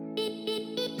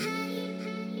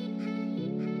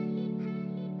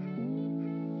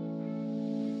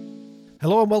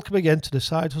Hello and welcome again to the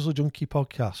Side Hustle Junkie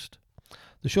podcast,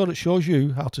 the show that shows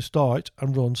you how to start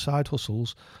and run side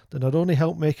hustles that not only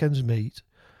help make ends meet,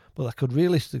 but that could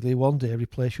realistically one day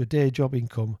replace your day job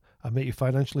income and make you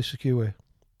financially secure.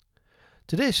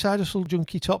 Today's Side Hustle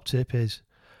Junkie Top Tip is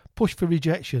push for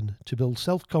rejection to build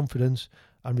self-confidence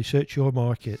and research your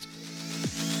market.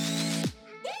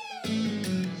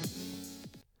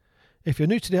 If you're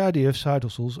new to the idea of side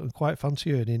hustles and quite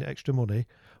fancy earning extra money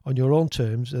on your own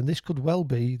terms, then this could well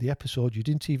be the episode you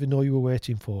didn't even know you were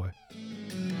waiting for.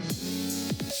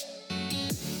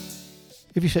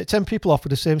 If you set 10 people off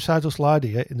with the same side hustle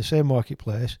idea in the same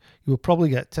marketplace, you will probably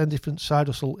get 10 different side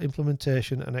hustle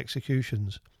implementation and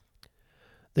executions.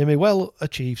 They may well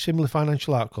achieve similar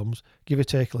financial outcomes, give or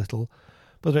take a little,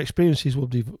 but their experiences will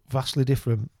be vastly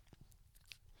different.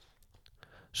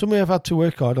 Some may have had to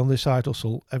work hard on their side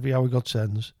hustle every hour God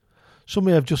sends. Some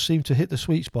may have just seemed to hit the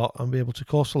sweet spot and be able to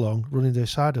coast along running their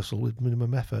side hustle with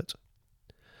minimum effort.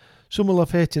 Some will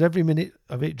have hated every minute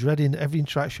of it, dreading every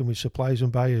interaction with suppliers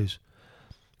and buyers,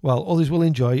 while others will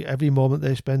enjoy every moment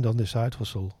they spend on their side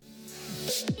hustle.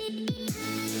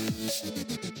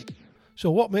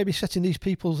 So what may be setting these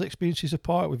people's experiences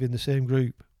apart within the same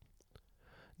group?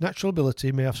 Natural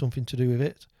ability may have something to do with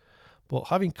it, but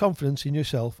having confidence in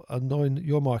yourself and knowing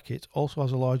your market also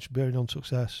has a large bearing on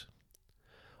success.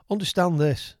 Understand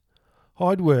this: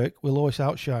 hard work will always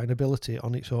outshine ability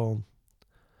on its own.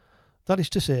 That is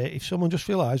to say, if someone just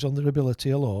relies on their ability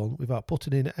alone without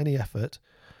putting in any effort,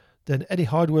 then any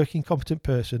hard-working, competent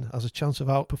person has a chance of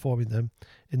outperforming them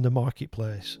in the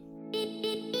marketplace.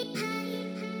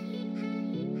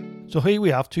 So here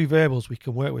we have two variables we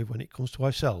can work with when it comes to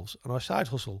ourselves and our side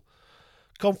hustle: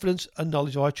 confidence and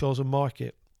knowledge of our chosen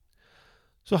market.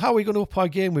 So how are we going to up our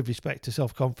game with respect to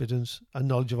self-confidence and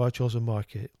knowledge of our chosen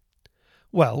market?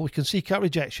 Well, we can seek out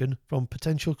rejection from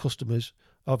potential customers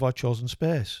of our chosen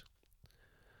space.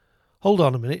 Hold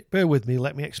on a minute, bear with me,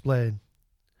 let me explain.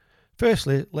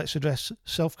 Firstly, let's address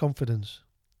self-confidence.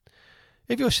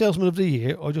 If you're Salesman of the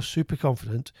Year or just super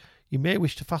confident, you may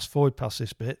wish to fast forward past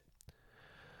this bit.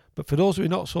 But for those who are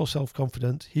not so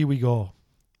self-confident, here we go.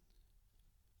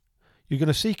 You're going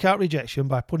to seek out rejection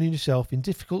by putting yourself in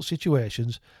difficult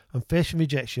situations and facing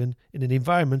rejection in an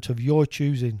environment of your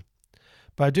choosing.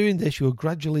 By doing this, you will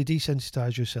gradually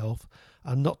desensitize yourself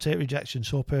and not take rejection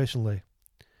so personally.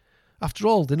 After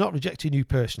all, they're not rejecting you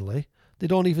personally. They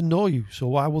don't even know you, so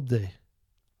why would they?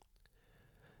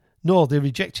 No, they're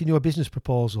rejecting your business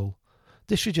proposal.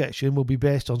 This rejection will be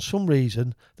based on some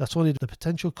reason that only the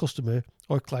potential customer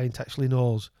or client actually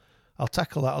knows. I'll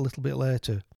tackle that a little bit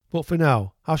later. But for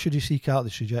now, how should you seek out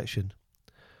this rejection?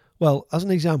 Well, as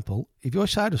an example, if your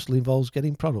side hustle involves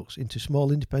getting products into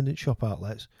small independent shop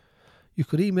outlets, you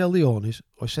could email the owners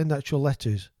or send actual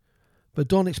letters, but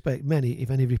don't expect many, if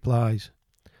any, replies.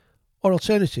 Or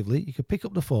alternatively, you could pick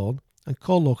up the phone and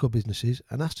call local businesses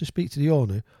and ask to speak to the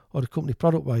owner or the company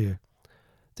product buyer.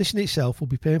 This in itself will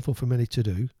be painful for many to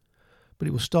do, but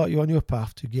it will start you on your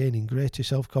path to gaining greater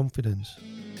self-confidence.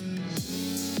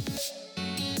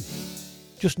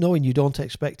 Just knowing you don't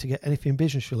expect to get anything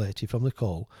business related from the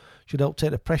call should help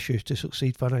take the pressure to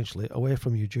succeed financially away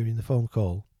from you during the phone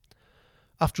call.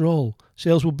 After all,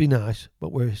 sales would be nice,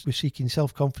 but we're seeking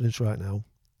self-confidence right now.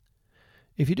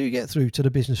 If you do get through to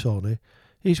the business owner,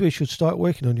 here's where you should start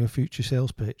working on your future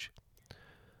sales pitch.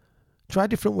 Try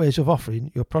different ways of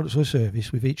offering your products or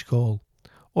service with each call,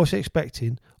 always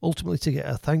expecting ultimately to get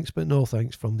a thanks but no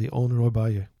thanks from the owner or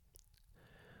buyer.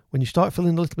 When you start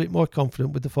feeling a little bit more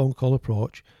confident with the phone call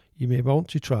approach, you may want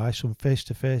to try some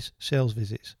face-to-face sales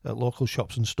visits at local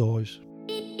shops and stores.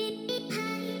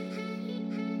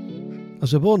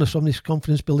 As a bonus from this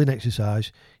confidence building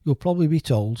exercise, you'll probably be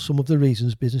told some of the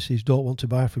reasons businesses don't want to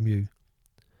buy from you.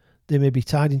 They may be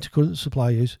tied into current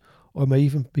suppliers or may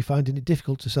even be finding it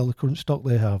difficult to sell the current stock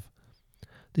they have.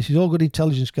 This is all good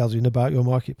intelligence gathering about your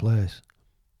marketplace.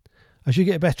 As you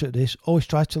get better at this, always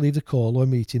try to leave the call or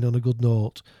meeting on a good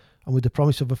note and with the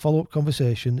promise of a follow-up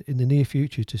conversation in the near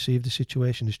future to see if the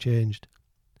situation has changed.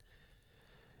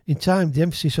 In time, the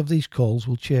emphasis of these calls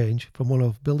will change from one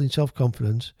of building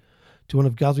self-confidence to one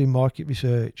of gathering market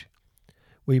research,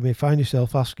 where you may find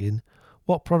yourself asking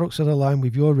what products that align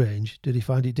with your range do they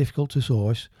find it difficult to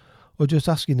source, or just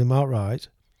asking them outright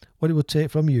what it would take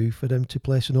from you for them to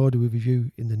place an order with you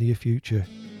in the near future.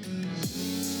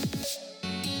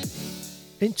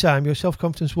 In time, your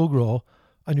self-confidence will grow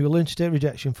and you will learn to take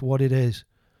rejection for what it is.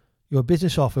 Your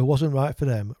business offer wasn't right for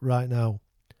them right now.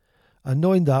 And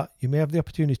knowing that, you may have the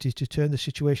opportunity to turn the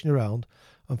situation around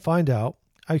and find out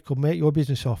how you could make your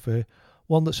business offer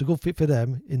one that's a good fit for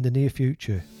them in the near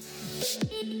future.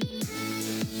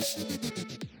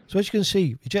 So as you can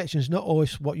see, rejection is not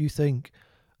always what you think,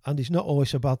 and it's not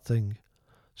always a bad thing.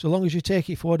 So long as you take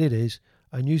it for what it is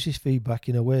and use this feedback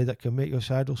in a way that can make your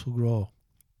side hustle grow.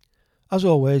 As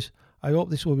always, I hope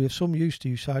this will be of some use to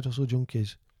you side hustle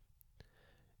junkies.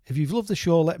 If you've loved the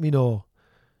show, let me know.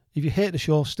 If you hate the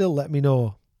show, still let me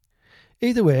know.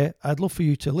 Either way, I'd love for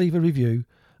you to leave a review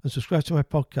and subscribe to my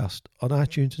podcast on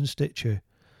iTunes and Stitcher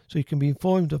so you can be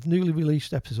informed of newly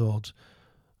released episodes.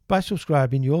 By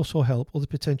subscribing, you also help other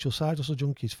potential side hustle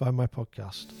junkies find my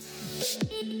podcast.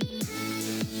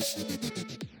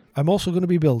 I'm also going to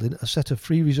be building a set of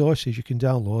free resources you can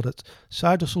download at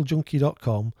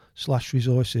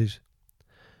sidehustleJunkie.com/resources.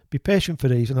 Be patient for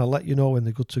these and I'll let you know when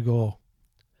they're good to go.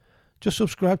 Just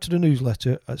subscribe to the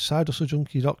newsletter at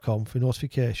sidehustleJunkie.com for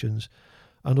notifications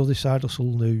and other side hustle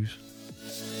news.